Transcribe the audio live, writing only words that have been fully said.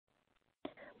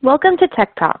Welcome to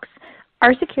Tech Talks.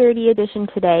 Our security edition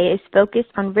today is focused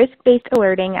on risk-based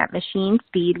alerting at machine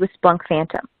speed with Splunk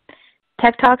Phantom.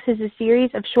 Tech Talks is a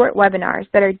series of short webinars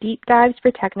that are deep dives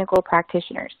for technical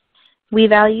practitioners. We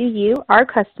value you, our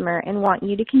customer, and want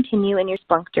you to continue in your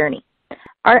Splunk journey.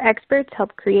 Our experts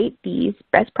help create these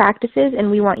best practices, and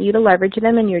we want you to leverage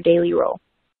them in your daily role.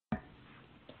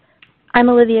 I'm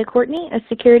Olivia Courtney, a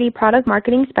Security Product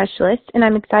Marketing Specialist, and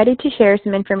I'm excited to share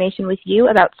some information with you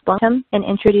about Splunk and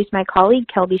introduce my colleague,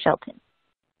 Kelby Shelton.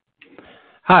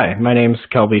 Hi, my name's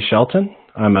Kelby Shelton.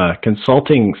 I'm a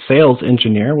consulting sales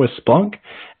engineer with Splunk,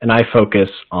 and I focus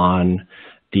on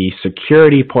the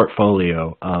security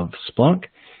portfolio of Splunk,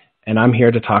 and I'm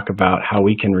here to talk about how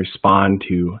we can respond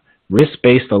to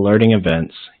risk-based alerting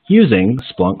events using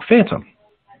Splunk Phantom.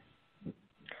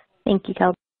 Thank you,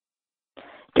 Kelby.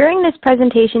 During this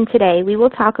presentation today, we will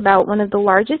talk about one of the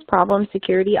largest problems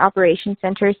security operations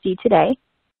centers see today.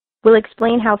 We'll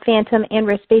explain how Phantom and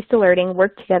risk-based alerting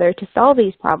work together to solve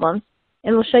these problems,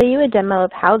 and we'll show you a demo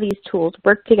of how these tools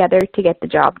work together to get the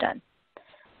job done.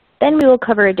 Then we will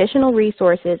cover additional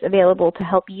resources available to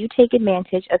help you take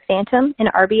advantage of Phantom and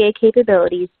RBA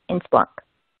capabilities in Splunk.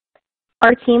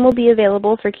 Our team will be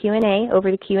available for Q&A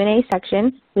over the Q&A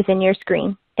section within your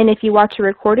screen. And if you watch a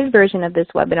recorded version of this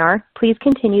webinar, please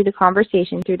continue the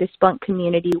conversation through the Splunk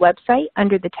community website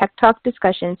under the Tech Talk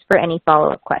discussions for any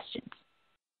follow-up questions.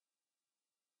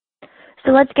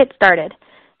 So let's get started.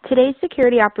 Today's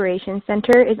Security Operations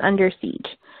Center is under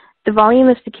siege. The volume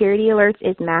of security alerts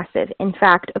is massive. In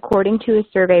fact, according to a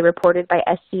survey reported by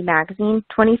SC Magazine,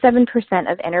 27%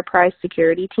 of enterprise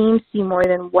security teams see more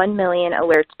than 1 million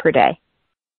alerts per day.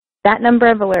 That number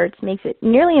of alerts makes it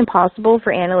nearly impossible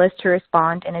for analysts to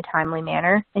respond in a timely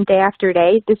manner, and day after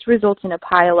day, this results in a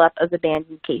pile-up of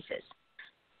abandoned cases.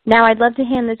 Now I'd love to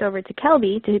hand this over to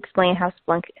Kelby to explain how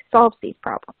Splunk solves these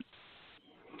problems.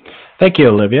 Thank you,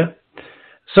 Olivia.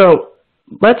 So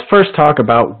let's first talk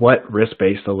about what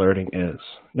risk-based alerting is.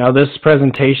 Now this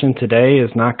presentation today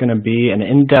is not going to be an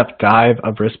in-depth dive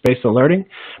of risk-based alerting,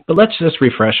 but let's just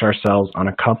refresh ourselves on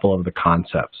a couple of the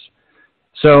concepts.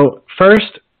 So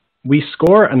first, we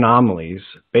score anomalies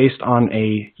based on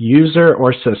a user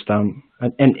or system,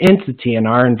 an entity in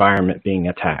our environment being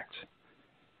attacked.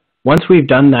 Once we've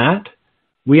done that,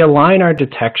 we align our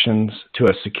detections to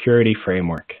a security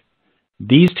framework.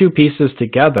 These two pieces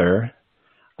together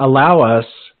allow us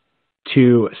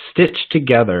to stitch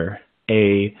together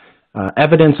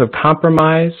evidence of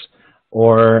compromise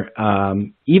or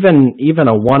even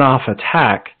a one-off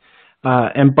attack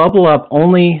and bubble up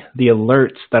only the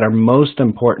alerts that are most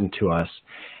important to us,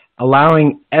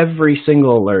 allowing every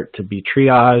single alert to be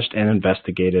triaged and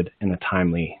investigated in a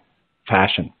timely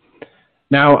fashion.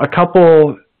 Now, a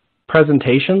couple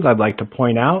presentations I'd like to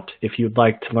point out, if you'd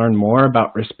like to learn more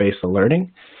about risk-based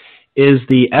alerting, is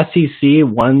the SEC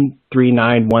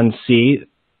 1391C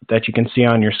that you can see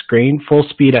on your screen, Full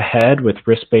Speed Ahead with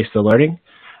Risk-Based Alerting.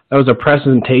 That was a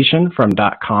presentation from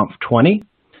 .conf 20.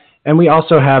 And we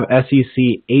also have SEC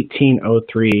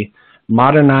 1803,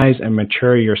 Modernize and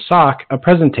Mature Your SOC, a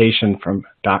presentation from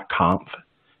 .conf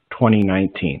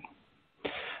 2019.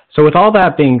 So with all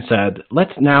that being said,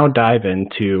 let's now dive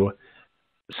into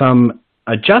some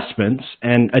adjustments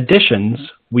and additions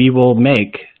we will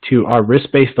make to our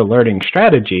risk-based alerting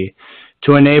strategy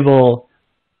to enable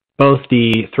both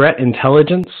the threat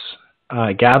intelligence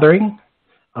gathering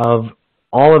of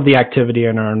all of the activity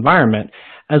in our environment,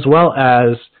 as well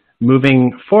as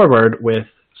moving forward with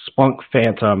Splunk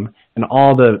Phantom and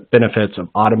all the benefits of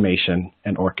automation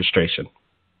and orchestration.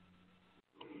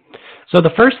 So the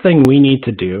first thing we need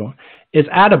to do is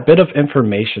add a bit of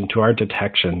information to our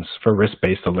detections for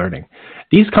risk-based alerting.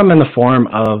 These come in the form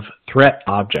of threat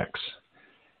objects.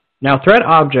 Now, threat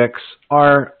objects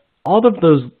are all of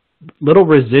those little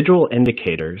residual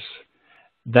indicators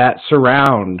that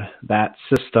surround that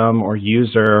system or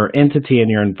user or entity in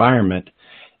your environment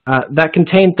that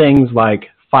contain things like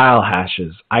file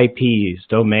hashes, IPs,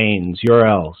 domains,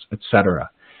 URLs, etc.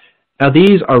 Now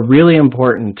these are really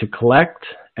important to collect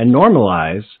and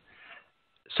normalize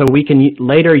so we can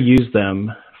later use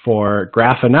them for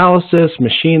graph analysis,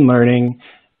 machine learning,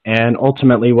 and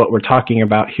ultimately what we're talking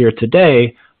about here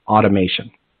today,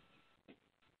 automation.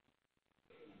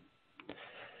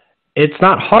 It's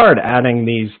not hard adding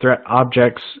these threat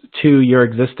objects to your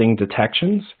existing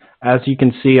detections. As you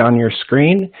can see on your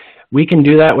screen, we can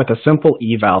do that with a simple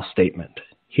eval statement.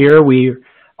 Here we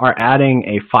are adding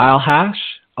a file hash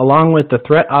along with the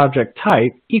threat object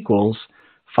type equals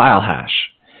file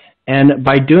hash. And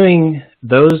by doing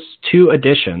those two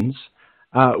additions,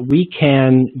 we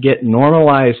can get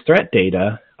normalized threat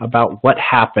data about what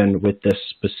happened with this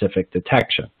specific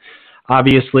detection.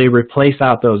 Obviously, replace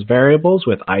out those variables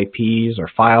with IPs or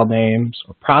file names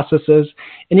or processes,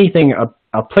 anything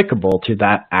applicable to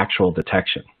that actual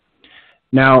detection.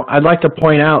 Now, I'd like to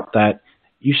point out that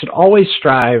you should always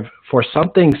strive for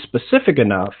something specific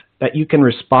enough that you can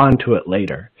respond to it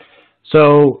later.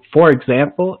 So, for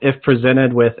example, if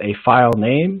presented with a file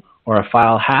name or a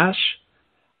file hash,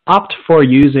 opt for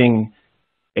using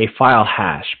a file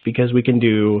hash because we can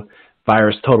do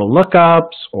virus total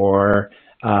lookups or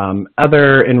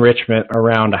other enrichment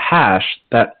around a hash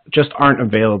that just aren't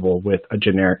available with a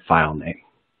generic file name.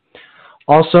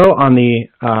 Also, on the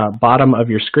bottom of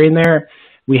your screen there,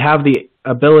 we have the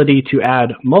ability to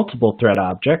add multiple threat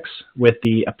objects with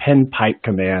the append pipe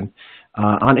command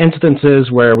on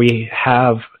instances where we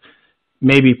have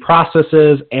maybe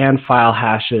processes and file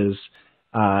hashes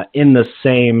in the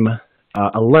same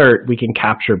alert. We can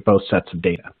capture both sets of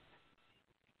data.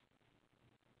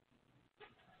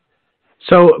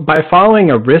 So by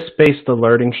following a risk-based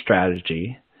alerting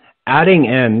strategy, adding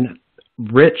in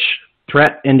rich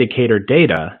threat indicator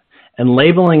data, and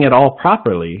labeling it all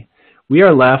properly, we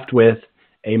are left with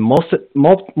a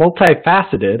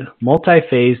multifaceted,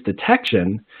 multi-phase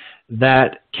detection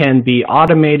that can be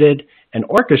automated and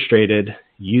orchestrated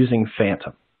using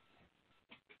Phantom.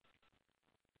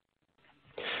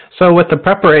 So with the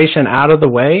preparation out of the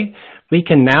way, we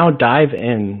can now dive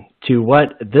into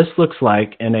what this looks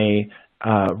like in a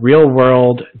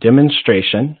real-world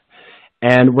demonstration.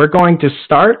 And we're going to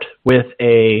start with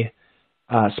a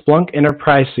Splunk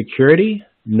Enterprise Security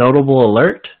Notable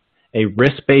Alert, a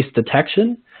risk-based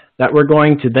detection that we're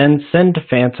going to then send to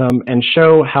Phantom and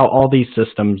show how all these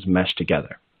systems mesh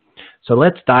together. So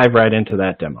let's dive right into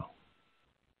that demo.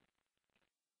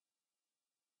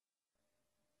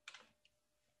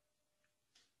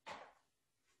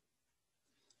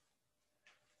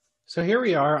 So here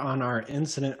we are on our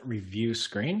incident review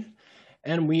screen,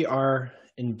 and we are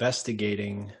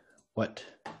investigating what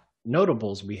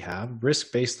notables we have,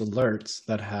 risk-based alerts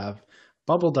that have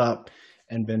bubbled up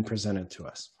and been presented to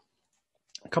us.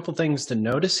 A couple things to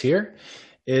notice here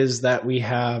is that we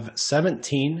have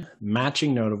 17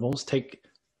 matching notables. Take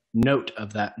note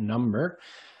of that number,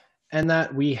 and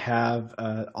that we have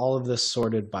all of this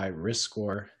sorted by risk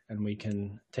score, and we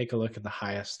can take a look at the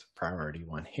highest priority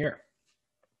one here.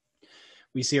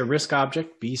 We see a risk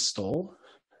object be stole,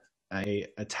 a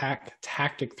attack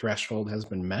tactic threshold has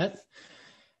been met,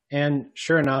 and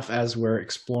sure enough, as we're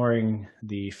exploring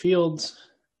the fields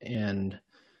and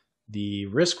the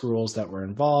risk rules that were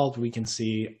involved, we can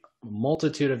see a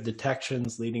multitude of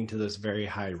detections leading to this very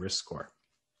high risk score.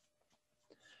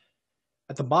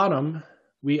 At the bottom,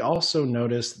 we also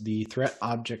notice the threat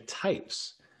object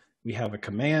types. We have a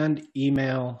command,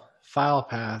 email, file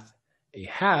path, a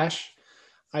hash,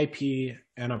 IP,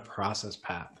 and a process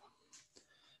path.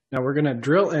 Now we're going to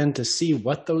drill in to see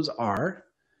what those are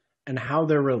and how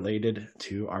they're related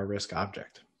to our risk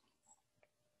object.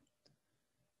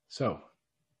 So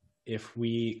if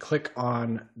we click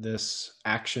on this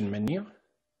action menu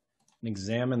and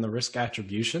examine the risk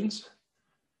attributions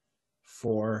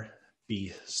for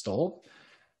be stole,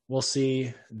 we'll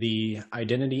see the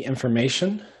identity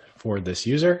information for this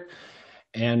user,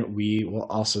 and we will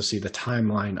also see the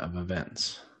timeline of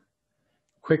events.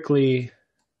 Quickly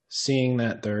seeing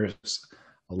that there's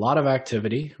a lot of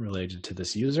activity related to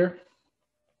this user,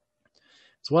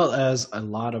 as well as a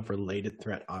lot of related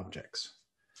threat objects.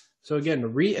 So again, to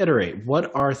reiterate,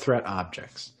 what are threat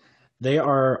objects? They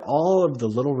are all of the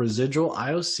little residual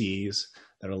IOCs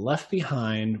that are left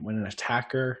behind when an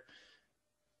attacker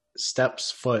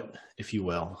steps foot, if you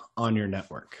will, on your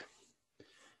network.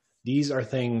 These are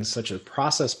things such as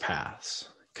process paths,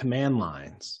 command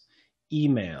lines,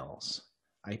 emails,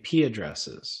 IP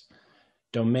addresses,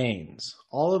 domains.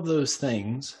 All of those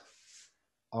things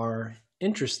are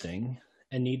interesting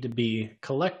and need to be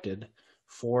collected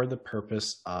for the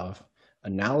purpose of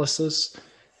analysis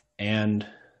and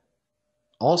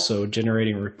also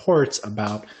generating reports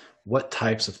about what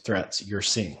types of threats you're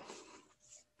seeing.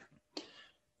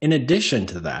 In addition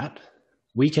to that,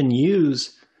 we can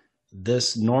use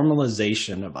this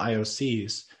normalization of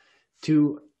IOCs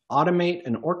to automate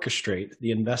and orchestrate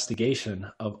the investigation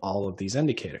of all of these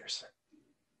indicators.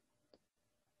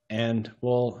 And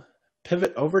we'll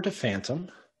pivot over to Phantom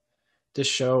to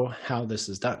show how this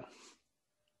is done.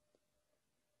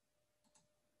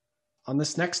 On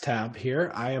this next tab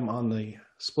here, I am on the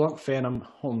Splunk Phantom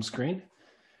home screen,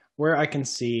 where I can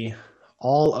see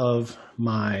all of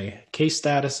my case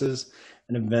statuses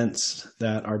and events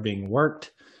that are being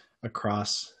worked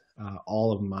across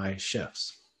all of my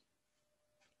shifts.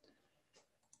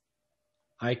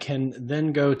 I can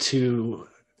then go to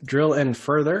drill in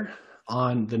further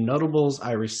on the notables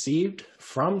I received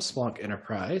from Splunk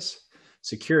Enterprise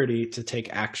Security to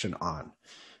take action on.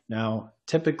 Now,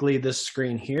 typically this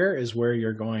screen here is where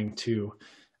you're going to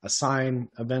assign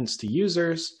events to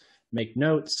users, make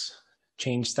notes,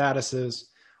 change statuses,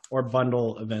 or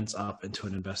bundle events up into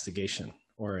an investigation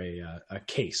or a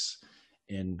case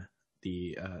in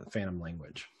the Phantom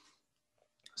language.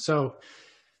 So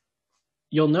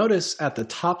you'll notice at the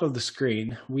top of the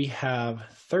screen, we have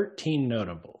 13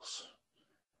 notables.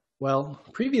 Well,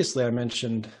 previously I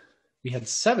mentioned we had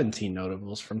 17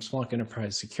 notables from Splunk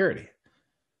Enterprise Security.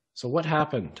 So what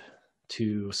happened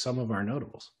to some of our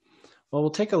notables? Well,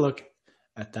 we'll take a look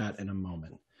at that in a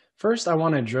moment. First, I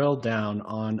want to drill down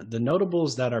on the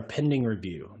notables that are pending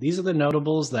review. These are the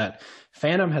notables that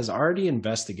Phantom has already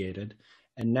investigated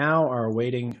and now are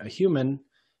awaiting a human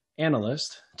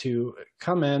analyst to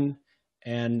come in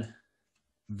and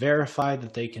verify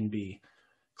that they can be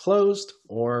closed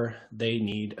or they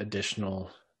need additional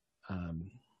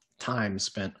time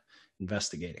spent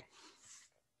investigating.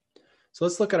 So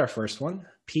let's look at our first one,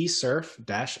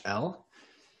 psurf-l.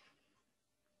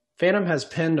 Phantom has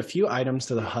pinned a few items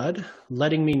to the HUD,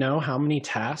 letting me know how many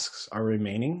tasks are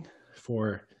remaining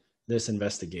for this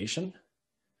investigation,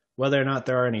 whether or not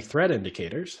there are any threat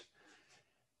indicators,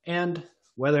 and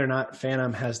whether or not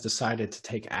Phantom has decided to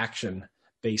take action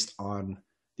based on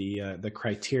the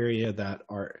criteria that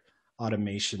our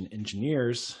automation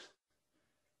engineers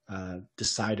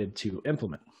decided to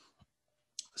implement.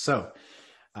 So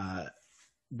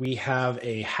we have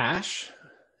a hash,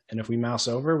 and if we mouse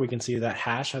over, we can see that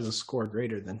hash has a score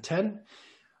greater than 10.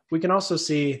 We can also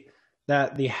see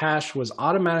that the hash was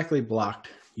automatically blocked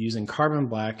using Carbon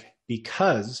Black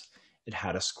because it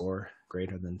had a score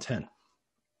greater than 10.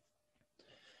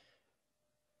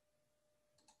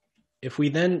 If we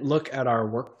then look at our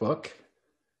workbook,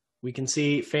 we can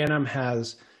see Phantom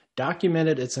has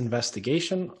documented its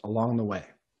investigation along the way.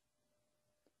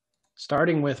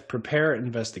 Starting with prepare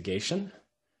investigation,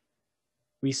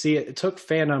 we see it took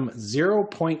Phantom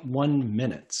 0.1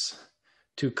 minutes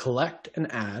to collect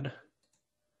and add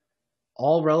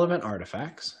all relevant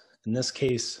artifacts, in this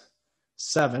case,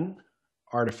 7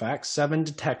 artifacts, 7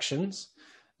 detections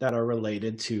that are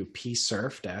related to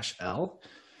psurf-l,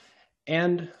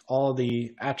 and all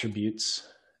the attributes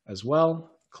as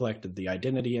well, collected the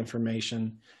identity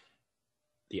information,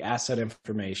 the asset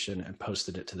information, and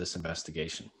posted it to this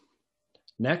investigation.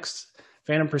 Next,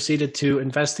 Phantom proceeded to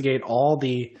investigate all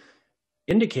the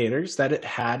indicators that it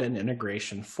had an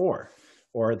integration for,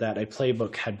 or that a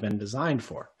playbook had been designed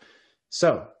for.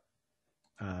 So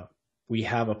we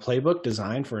have a playbook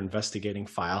designed for investigating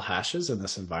file hashes in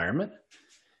this environment,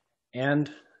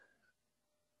 and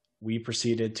we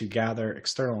proceeded to gather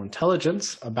external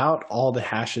intelligence about all the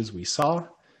hashes we saw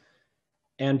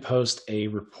and post a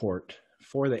report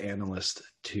for the analyst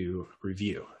to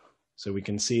review. So we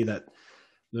can see that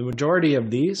the majority of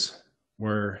these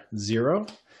were 0,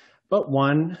 but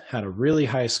 1 had a really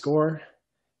high score.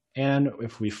 And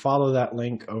if we follow that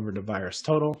link over to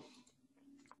VirusTotal,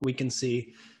 we can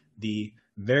see the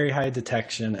very high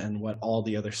detection and what all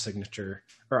the other signature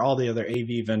or all the other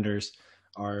AV vendors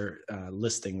are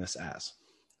listing this as.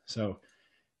 So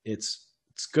it's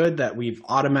good that we've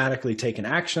automatically taken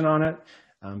action on it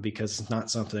because it's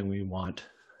not something we want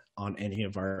on any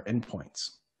of our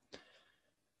endpoints.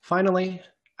 Finally,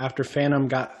 after Phantom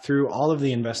got through all of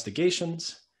the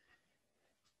investigations,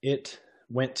 it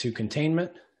went to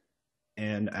containment,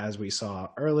 and as we saw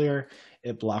earlier,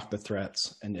 it blocked the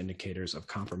threats and indicators of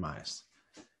compromise.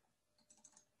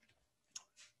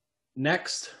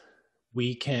 Next,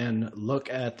 we can look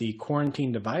at the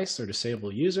quarantine device or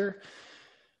disable user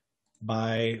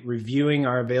by reviewing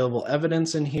our available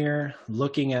evidence in here,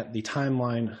 looking at the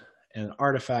timeline and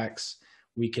artifacts.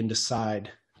 We can decide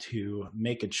to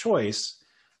make a choice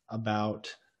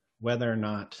about whether or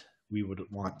not we would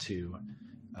want to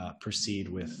proceed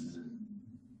with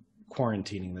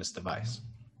quarantining this device.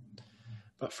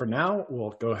 But for now,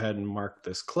 we'll go ahead and mark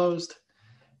this closed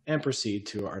and proceed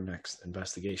to our next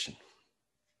investigation.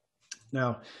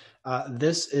 Now,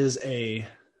 this is a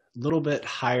little bit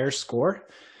higher score.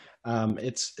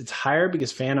 It's higher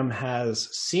because Phantom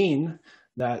has seen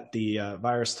that the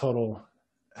VirusTotal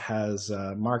has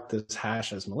marked this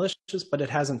hash as malicious, but it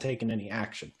hasn't taken any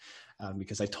action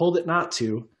because I told it not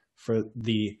to for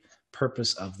the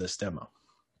purpose of this demo.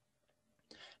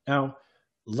 Now,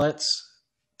 let's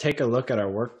take a look at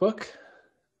our workbook.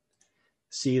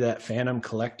 See that Phantom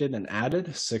collected and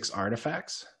added 6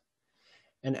 artifacts.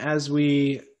 And as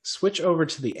we switch over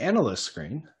to the analyst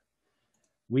screen,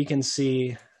 we can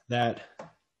see that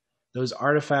those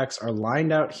artifacts are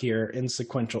lined out here in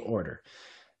sequential order.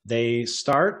 They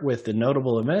start with the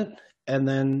notable event, and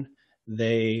then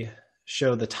they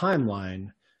show the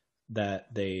timeline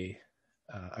that they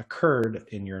occurred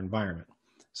in your environment.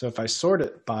 So if I sort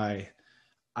it by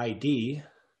ID,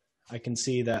 I can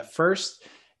see that first,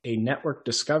 a network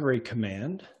discovery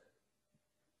command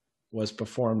was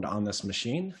performed on this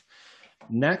machine.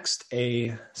 Next,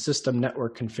 a system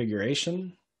network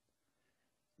configuration.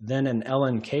 Then an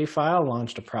LNK file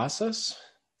launched a process.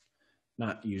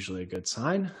 Not usually a good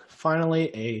sign.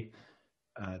 Finally, a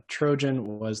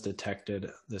Trojan was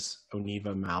detected, this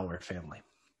Oniva malware family.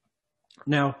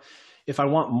 Now, if I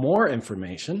want more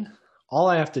information, all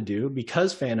I have to do,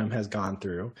 because Phantom has gone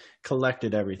through,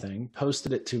 collected everything,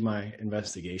 posted it to my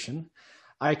investigation,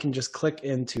 I can just click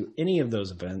into any of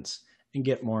those events and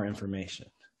get more information,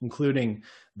 including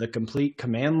the complete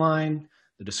command line,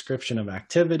 the description of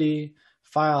activity,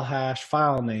 file hash,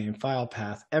 file name, file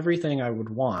path, everything I would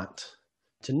want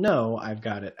to know. I've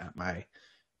got it at my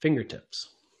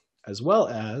fingertips, as well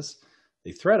as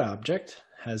the threat object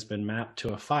has been mapped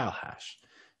to a file hash.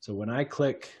 So when I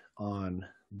click on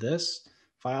this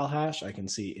file hash, I can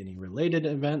see any related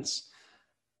events.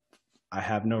 I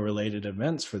have no related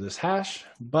events for this hash,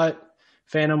 but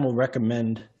Phantom will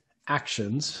recommend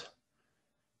actions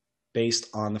based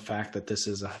on the fact that this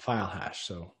is a file hash,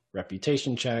 so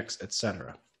reputation checks,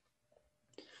 etc.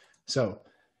 So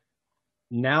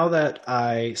now that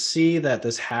I see that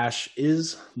this hash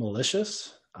is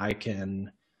malicious, I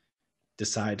can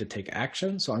decide to take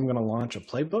action. So I'm going to launch a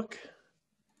playbook.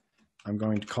 I'm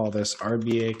going to call this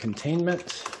RBA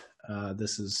containment.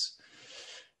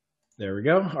 There we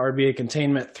go, RBA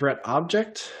containment threat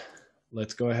object.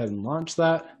 Let's go ahead and launch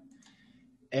that.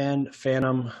 And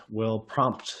Phantom will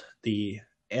prompt the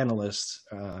analyst,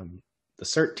 the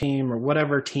CERT team, or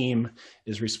whatever team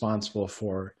is responsible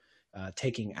for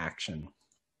taking action.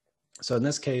 So in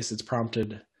this case, it's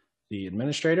prompted the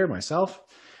administrator, myself,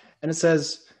 and it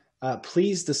says,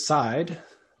 please decide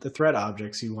the threat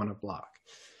objects you want to block.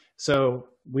 So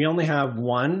we only have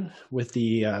one with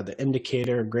the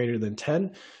indicator greater than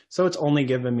 10, so it's only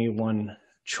given me one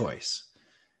choice.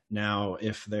 Now,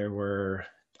 if there were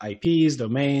IPs,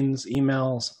 domains,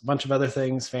 emails, a bunch of other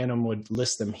things, Phantom would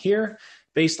list them here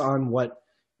based on what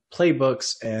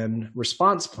playbooks and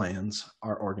response plans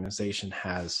our organization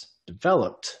has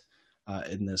developed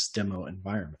in this demo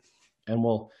environment. And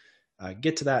we'll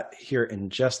get to that here in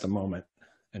just a moment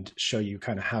and show you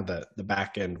kind of how the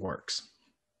back end works.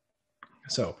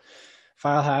 So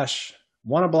file hash,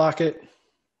 want to block it?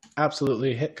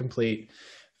 Absolutely, hit complete.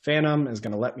 Phantom is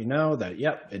going to let me know that,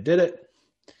 yep, it did it.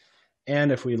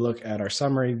 And if we look at our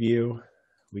summary view,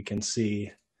 we can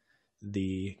see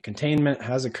the containment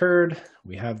has occurred.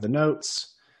 We have the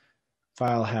notes.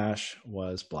 File hash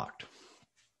was blocked.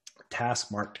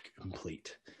 Task marked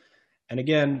complete. And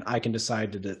again, I can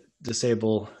decide to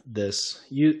disable this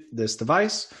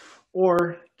device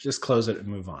or just close it and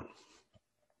move on.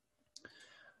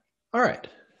 All right,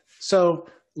 so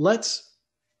let's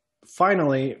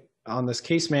finally, on this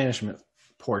case management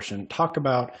portion, talk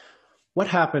about what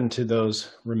happened to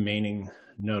those remaining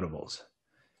notables.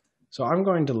 So I'm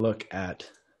going to look at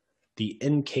the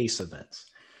in-case events.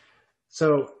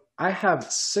 So I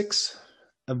have 6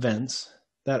 events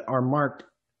that are marked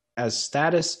as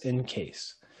status in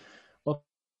case. Well,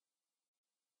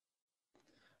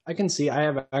 I can see I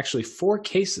have actually 4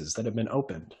 cases that have been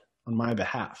opened on my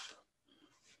behalf.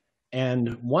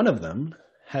 And one of them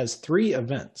has 3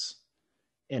 events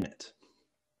in it.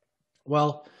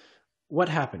 Well, what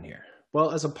happened here?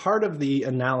 Well, as a part of the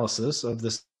analysis of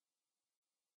this,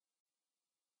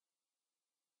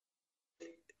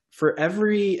 for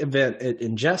every event it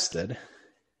ingested,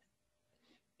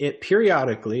 it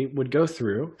periodically would go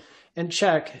through and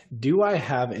check, do I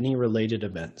have any related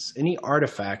events, any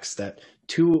artifacts that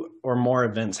 2 or more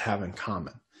events have in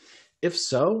common? If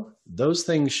so, those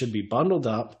things should be bundled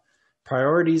up,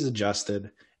 priorities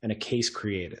adjusted, and a case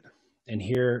created. And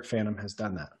here Phantom has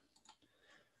done that.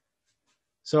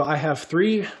 So I have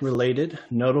 3 related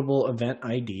notable event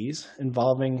IDs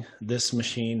involving this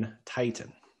machine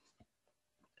Titan.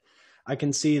 I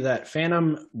can see that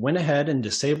Phantom went ahead and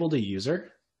disabled a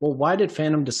user. Well, why did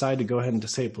Phantom decide to go ahead and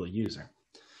disable a user?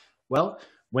 Well,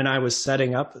 when I was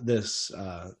setting up this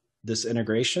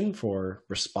integration for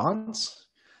response,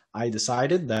 I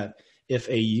decided that if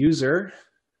a user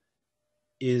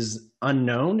is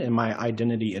unknown in my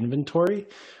identity inventory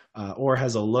or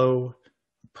has a low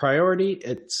priority,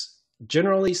 it's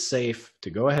generally safe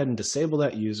to go ahead and disable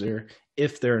that user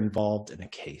if they're involved in a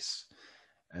case.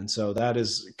 And so that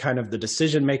is kind of the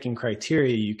decision-making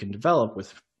criteria you can develop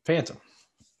with Phantom.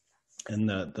 and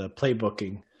the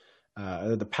playbooking,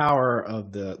 the power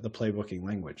of the playbooking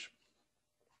language.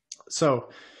 So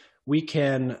we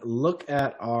can look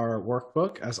at our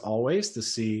workbook as always to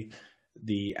see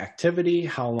the activity,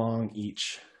 how long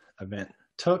each event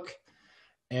took.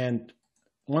 And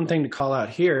one thing to call out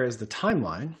here is the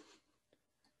timeline.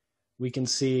 We can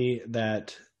see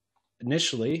that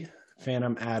initially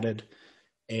Phantom added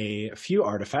a few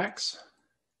artifacts,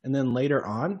 and then later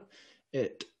on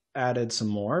it added some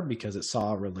more because it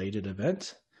saw a related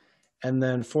event. And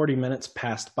then 40 minutes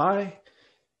passed by,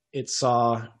 it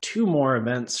saw 2 more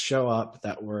events show up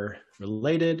that were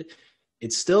related.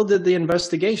 It still did the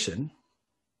investigation.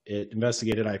 It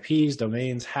investigated IPs,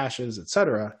 domains, hashes,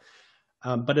 etc.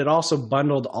 But it also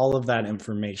bundled all of that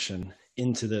information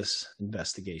into this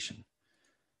investigation.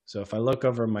 So if I look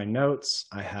over my notes,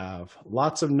 I have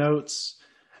lots of notes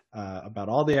about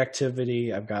all the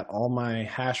activity. I've got all my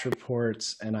hash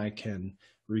reports, and I can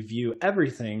review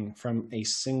everything from a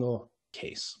single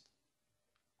case.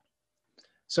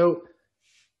 So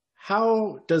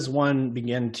how does one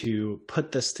begin to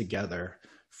put this together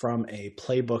from a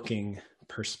playbooking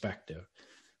perspective,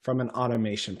 from an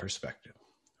automation perspective?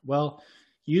 Well,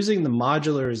 using the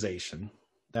modularization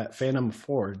that Phantom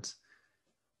affords,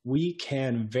 we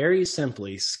can very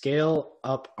simply scale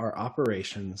up our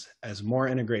operations as more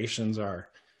integrations are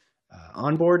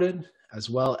onboarded, as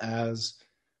well as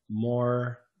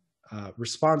more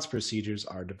response procedures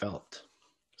are developed.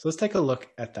 So let's take a look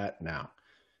at that now.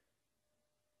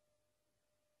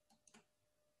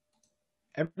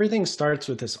 Everything starts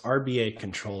with this RBA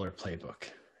controller playbook.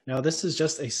 Now, this is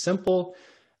just a simple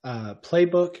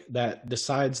playbook that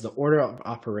decides the order of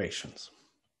operations.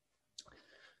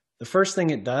 The first thing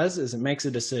it does is it makes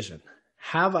a decision.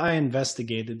 Have I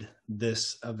investigated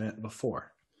this event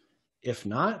before? If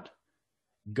not,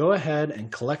 go ahead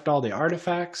and collect all the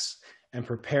artifacts and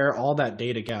prepare all that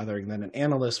data gathering that an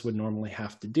analyst would normally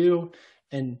have to do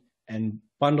and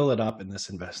bundle it up in this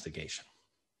investigation.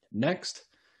 Next,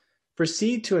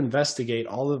 proceed to investigate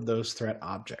all of those threat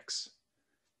objects.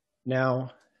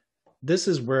 Now, this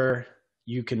is where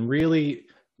you can really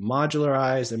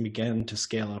modularize and begin to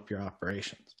scale up your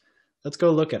operations. Let's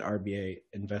go look at RBA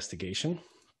investigation.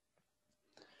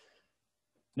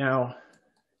 Now,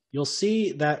 you'll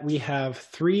see that we have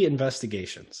 3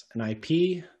 investigations: an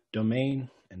IP, domain,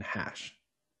 and hash.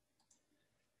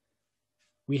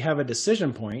 We have a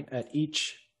decision point at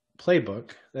each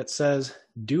playbook that says,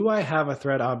 do I have a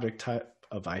threat object type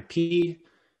of IP,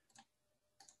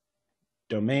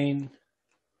 domain,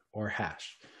 or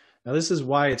hash? Now, this is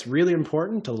why it's really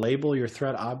important to label your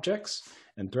threat objects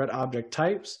and threat object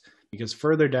types, because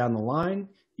further down the line,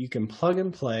 you can plug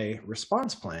and play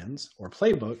response plans or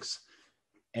playbooks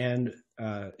and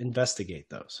investigate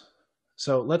those.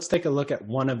 So let's take a look at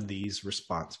one of these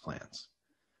response plans.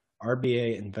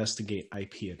 RBA investigate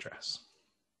IP address.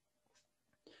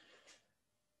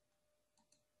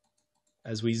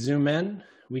 As we zoom in,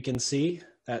 we can see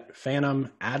that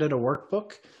Phantom added a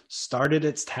workbook, started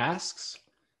its tasks,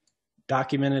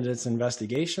 documented its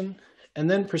investigation, and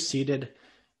then proceeded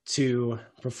to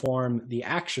perform the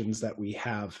actions that we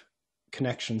have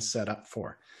connections set up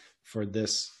for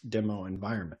this demo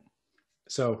environment.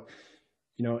 So,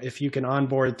 if you can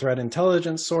onboard threat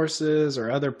intelligence sources or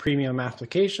other premium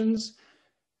applications,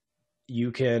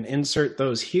 you can insert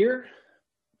those here,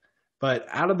 but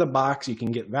out of the box, you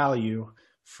can get value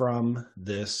from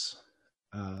this,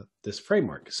 this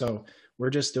framework. So we're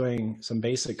just doing some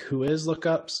basic whois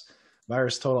lookups,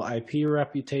 virus total IP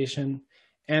reputation,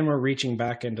 and we're reaching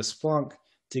back into Splunk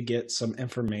to get some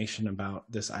information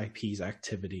about this IP's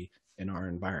activity in our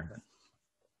environment.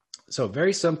 So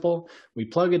very simple, we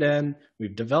plug it in,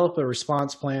 we've developed a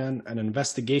response plan, an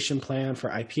investigation plan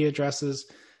for IP addresses,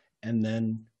 and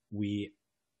then we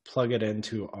plug it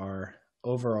into our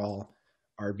overall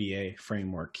RBA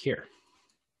framework here.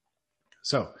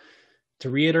 So to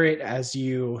reiterate, as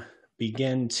you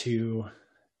begin to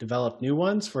develop new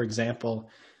ones, for example,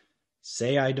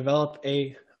 say I develop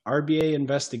a RBA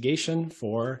investigation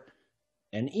for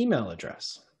an email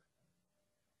address,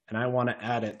 and I want to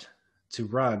add it to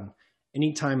run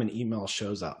anytime an email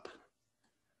shows up.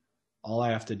 All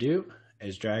I have to do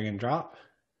is drag and drop,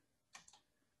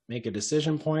 make a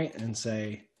decision point and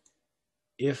say,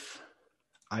 if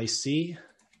I see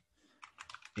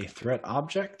a threat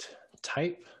object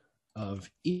type of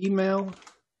email,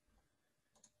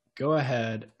 go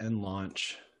ahead and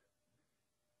launch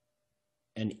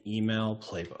an email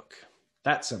playbook.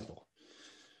 That simple.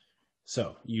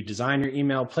 So you design your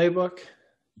email playbook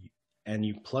and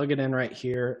you plug it in right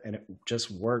here, and it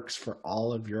just works for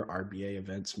all of your RBA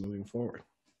events moving forward.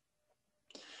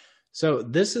 So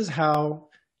this is how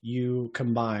you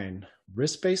combine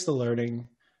risk-based alerting,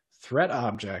 threat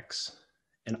objects,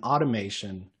 and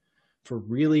automation for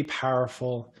really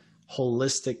powerful,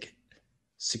 holistic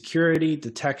security,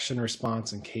 detection,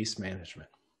 response, and case management.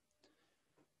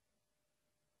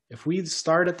 If we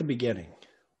start at the beginning,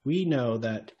 we know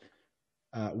that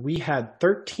we had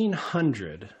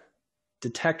 1,300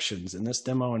 detections in this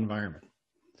demo environment.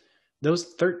 Those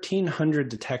 1,300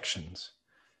 detections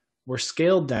were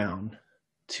scaled down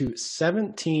to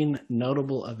 17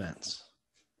 notable events.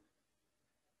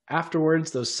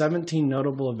 Afterwards, those 17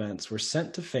 notable events were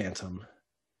sent to Phantom.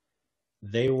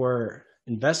 They were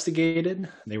investigated,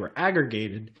 they were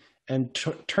aggregated, and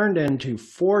turned into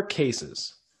 4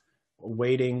 cases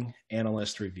awaiting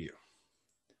analyst review.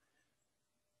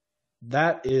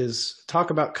 That is, talk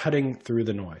about cutting through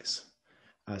the noise.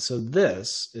 So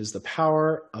this is the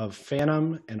power of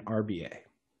Phantom and RBA.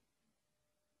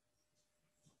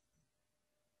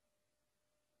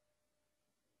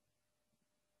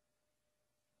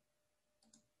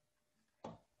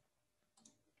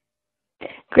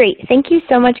 Great. Thank you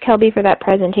so much, Kelby, for that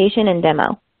presentation and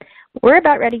demo. We're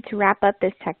about ready to wrap up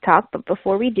this tech talk, but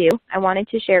before we do, I wanted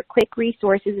to share quick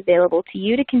resources available to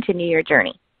you to continue your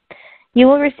journey. You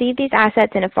will receive these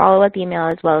assets in a follow-up email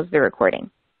as well as the recording.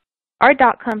 Our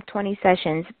 .conf 20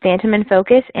 sessions, Phantom in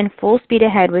Focus, and Full Speed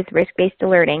Ahead with Risk-Based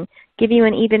Alerting give you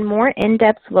an even more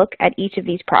in-depth look at each of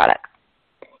these products.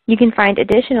 You can find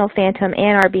additional Phantom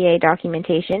and RBA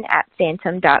documentation at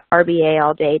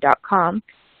phantom.rbaallday.com.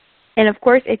 And of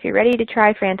course, if you're ready to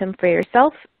try Phantom for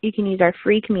yourself, you can use our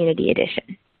free community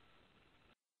edition.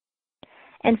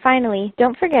 And finally,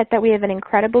 don't forget that we have an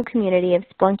incredible community of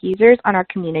Splunk users on our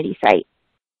community site.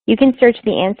 You can search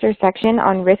the answer section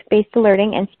on risk-based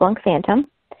alerting and Splunk Phantom.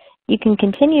 You can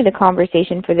continue the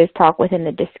conversation for this talk within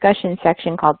the discussion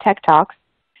section called Tech Talks.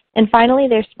 And finally,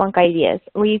 there's Splunk Ideas,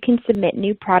 where you can submit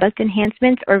new product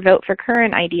enhancements or vote for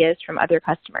current ideas from other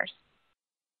customers.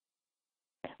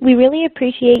 We really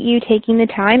appreciate you taking the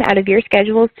time out of your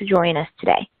schedules to join us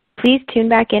today. Please tune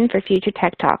back in for future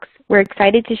Tech Talks. We're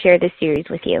excited to share this series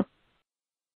with you.